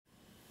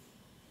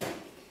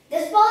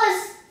This ball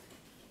is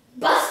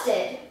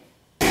busted.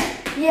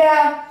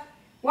 Yeah.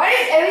 Why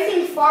does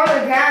everything fall to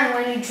the ground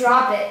when you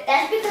drop it?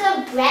 That's because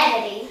of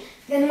gravity.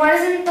 Then why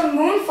doesn't the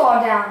moon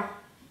fall down?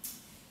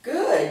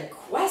 Good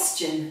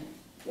question.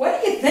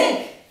 What do you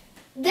think?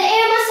 The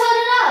air must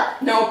hold it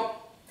up.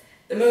 Nope.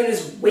 The moon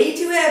is way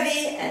too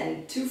heavy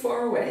and too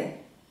far away.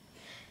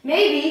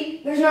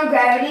 Maybe there's no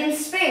gravity in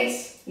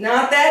space.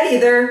 Not that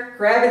either.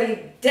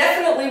 Gravity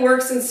definitely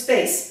works in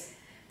space.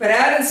 But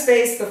out in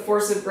space, the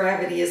force of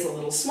gravity is a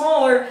little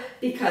smaller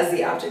because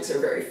the objects are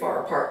very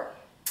far apart.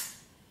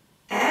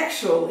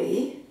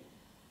 Actually,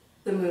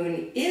 the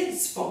moon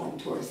is falling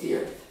towards the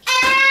Earth.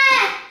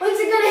 Ah! When's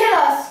it gonna hit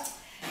us?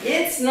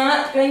 It's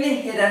not going to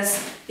hit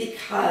us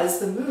because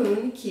the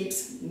moon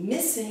keeps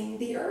missing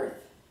the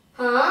Earth.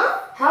 Huh?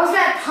 How's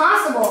that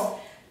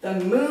possible? The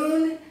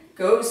moon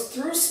goes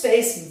through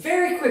space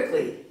very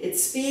quickly. It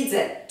speeds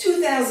at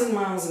 2,000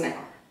 miles an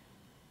hour.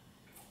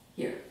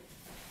 Here.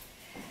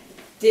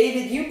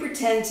 David, you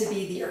pretend to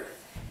be the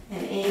Earth.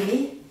 And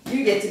Amy,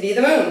 you get to be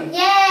the moon.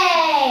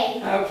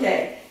 Yay!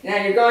 Okay, now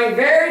you're going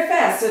very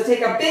fast, so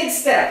take a big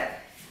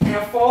step.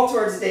 Now fall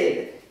towards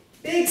David.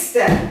 Big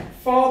step,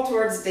 fall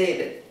towards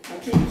David. Now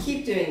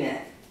keep doing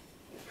that.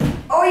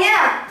 Oh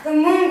yeah, the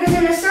moon goes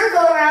in a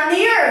circle around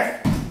the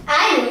Earth.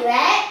 I knew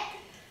that.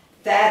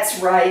 That's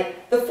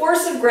right. The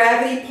force of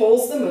gravity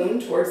pulls the moon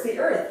towards the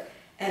Earth,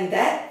 and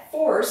that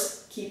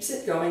force keeps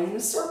it going in a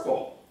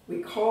circle.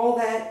 We call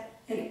that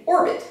an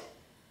orbit.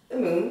 The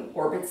moon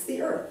orbits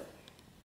the Earth.